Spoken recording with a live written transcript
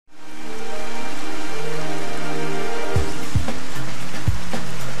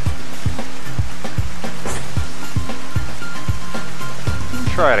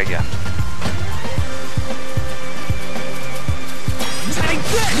try it again. Take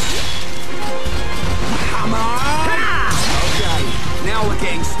this! Hammer! Okay, now we're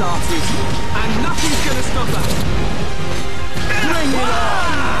getting started. And nothing's gonna stop us. Bring it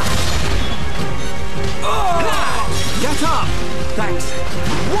on! Get up! Thanks.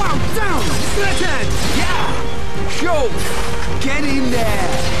 Wow, down! Split it! Yeah! Go! Get in there!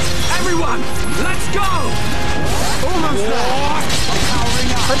 Everyone, let's go! Almost there!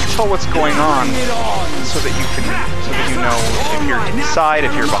 Try to tell what's going on so that you know if you're inside,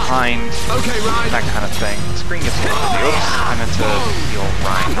 if you're behind, that kind of thing. The screen gets a little busy. Oops, I meant to heal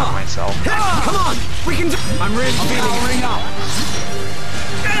Ryan, not myself. Come on! We can do. I'm really feeling up.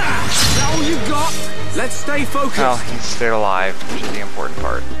 Is that all you got? Let's stay focused. Well, he stayed alive, which is the important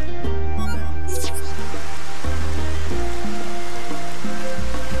part.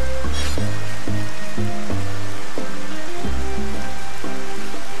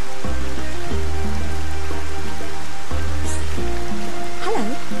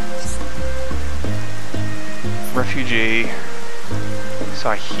 Refugee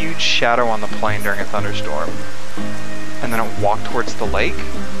saw a huge shadow on the plane during a thunderstorm, and then it walked towards the lake.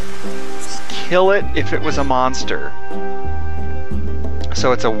 Kill it if it was a monster.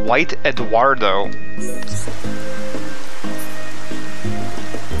 So it's a white Eduardo.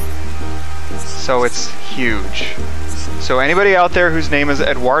 So it's huge. So anybody out there whose name is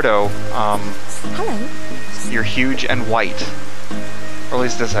Eduardo, Hello. You're huge and white. Or at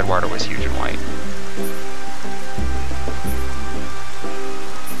least this Eduardo was huge and white.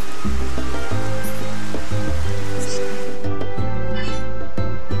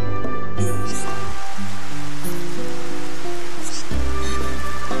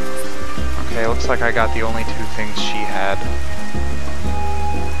 Okay, looks like I got the only two things she had.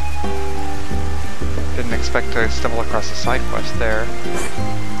 Didn't expect to stumble across a side quest there.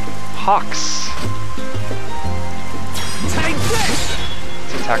 Hawks! Take this!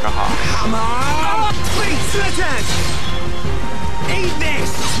 Let's attack a hawk. Come on! Please, slit it! Eat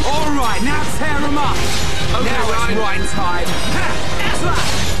this! Alright, now tear them up! Okay, now it's right time. That's that!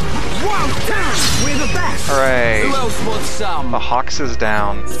 Whoa, down! We're the best! Hooray! Who else wants some? The Hawks is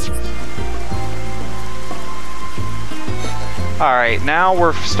down. Alright, now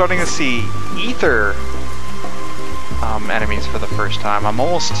we're starting to see ether enemies for the first time. I'm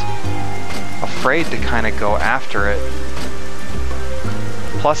almost afraid to kind of go after it.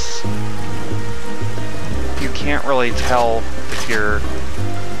 Plus, you can't really tell if you're...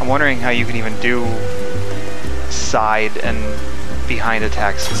 I'm wondering how you can even do side and behind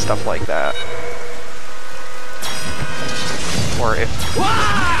attacks and stuff like that. Or if...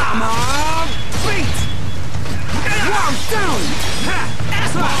 Come on! Feet! Wow, down!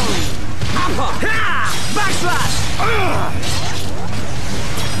 Upper! Backslash!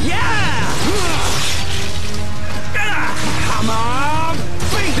 Yeah! Come on!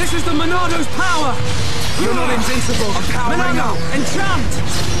 Feet! This is the Monado's power! You're not invincible! I'm powering up! Enchant!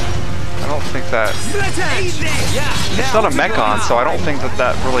 I don't think that... Split edge! Yeah! It's not a Mechon, so I don't think that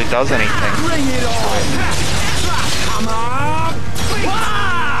that really does anything. Bring it on! Come on!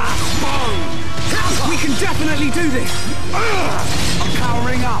 We can definitely do this! I'm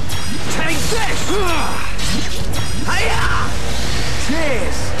powering up! Take this! Hiya!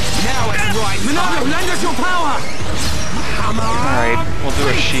 Cheers! Now it's right! Monado, lend us your power! Come on! Alright, we'll do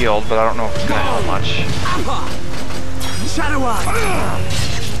a shield, but I don't know if it's gonna help much. Upper! Shadow Eye!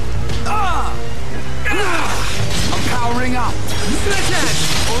 I'm powering up! Split edge!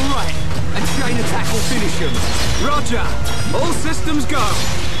 Alright, and chain attack will finish him. Roger! All systems go!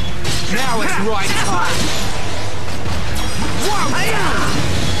 Now it's right time! Whoa!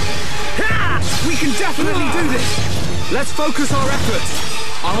 We can definitely do this! Let's focus our efforts!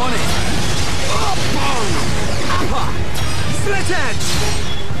 I'm on it! Upper! Split edge!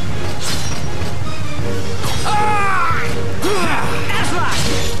 Slash!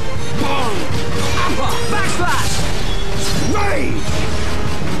 Upper! Backslash! Rage!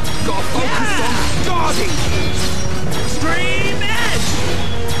 Gotta focus on guarding! Stream edge!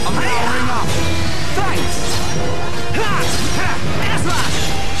 I'm powering up! Thanks! Slash!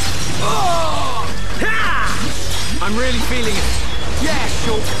 I'm really feeling it! Yeah,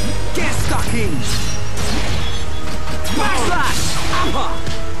 sure! Get stuck in! Backslash! Upper!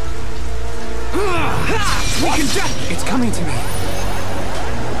 We can it's coming to me!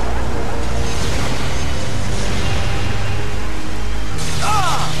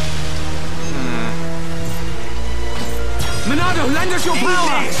 Monado, lend us your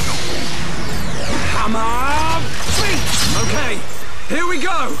power! Hammer! Feet! Okay, here we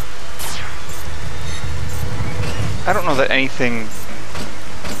go! I don't know that anything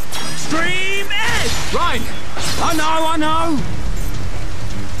Extreme edge! Right! I know!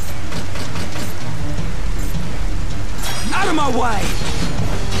 Out of my way!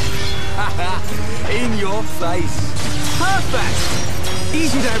 In your face! Perfect!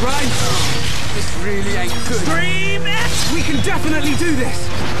 Easy there, Ryan! This really ain't good. Extreme edge! We can definitely do this!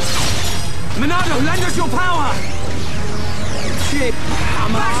 Monado, lend us your power! Chip!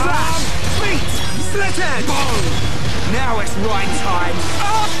 Hammer! Backslash! Feet! Slit edge! Boom! Now it's right time.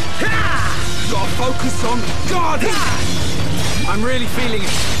 Gotta focus on guarding. I'm really feeling it.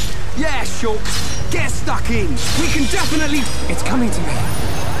 Yeah, Shulk. Get stuck in. We can definitely... It's coming to me.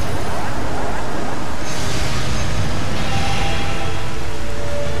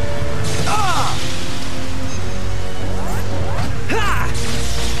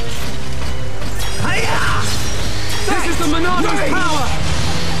 This is the Monado's power.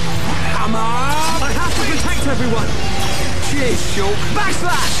 Hammer. I have to protect everyone. Cheers, Shulk.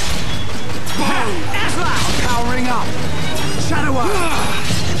 Backslash! Boom! Airslash! I'm powering up. Shadow up.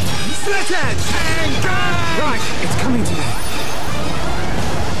 Slit edge! And go! Right, it's coming to me.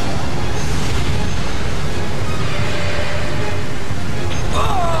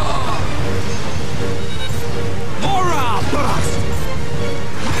 Aura burst!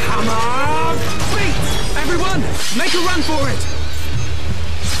 Hammer! Feet! Everyone, make a run for it!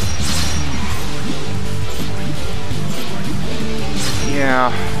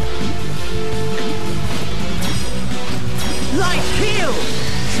 Yeah. Light heal!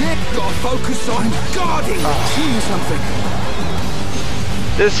 Gotta focus on guarding! Something.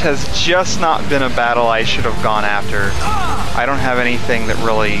 This has just not been a battle I should have gone after. I don't have anything that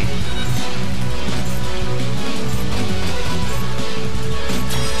really...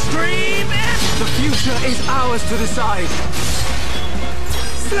 Stream edge! The future is ours to decide.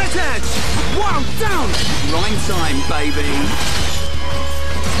 Slit edge! Wow, down! Rhyme time, baby.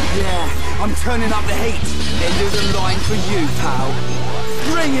 Yeah, I'm turning up the heat. End of the line for you, pal.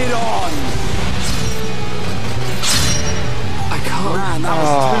 Bring it on! I can't. Man, that was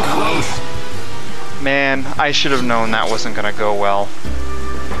too close. Man, I should have known that wasn't gonna go well.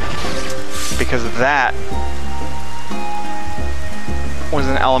 Because that was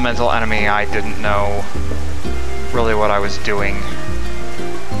an elemental enemy I didn't know really what I was doing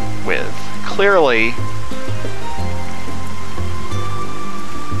with. Clearly,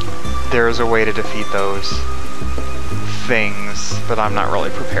 there is a way to defeat those things that I'm not really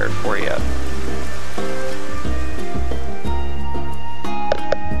prepared for yet.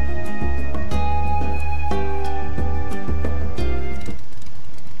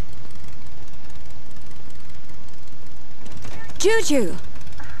 Juju!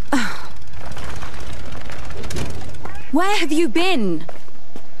 Where have you been?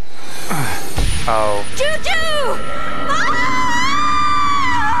 Oh. Juju!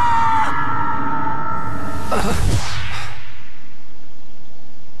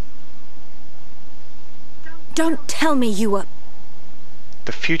 Don't tell me you were...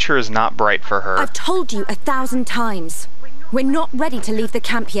 The future is not bright for her. I've told you 1,000 times. We're not ready to leave the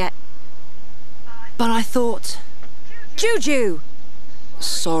camp yet. But I thought... Juju!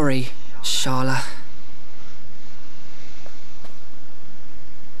 Sorry, Sharla.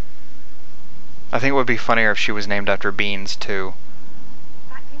 I think it would be funnier if she was named after beans, too.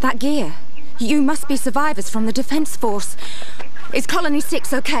 That gear. You must be survivors from the Defense Force. Is Colony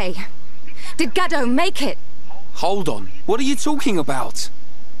 6 okay? Did Gaddo make it? Hold on. What are you talking about?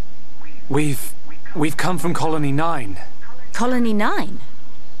 We've come from Colony 9. Colony 9?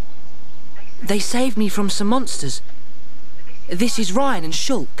 They saved me from some monsters. This is Ryan and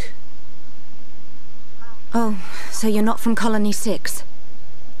Shulk. Oh, so you're not from Colony 6.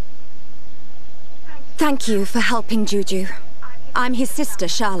 Thank you for helping Juju. I'm his sister,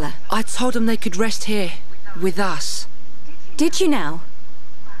 Sharla. I told them they could rest here, with us. Did you now?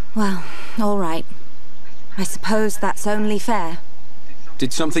 Well, all right. I suppose that's only fair.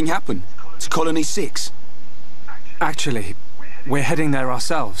 Did something happen to Colony 6? Actually, we're heading there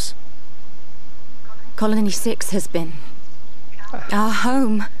ourselves. Colony 6 has been our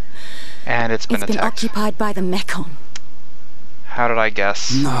home. And it's been attacked. Occupied by the Mechon. How did I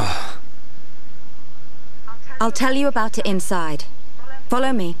guess? No. I'll tell you about it inside.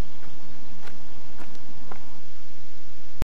 Follow me.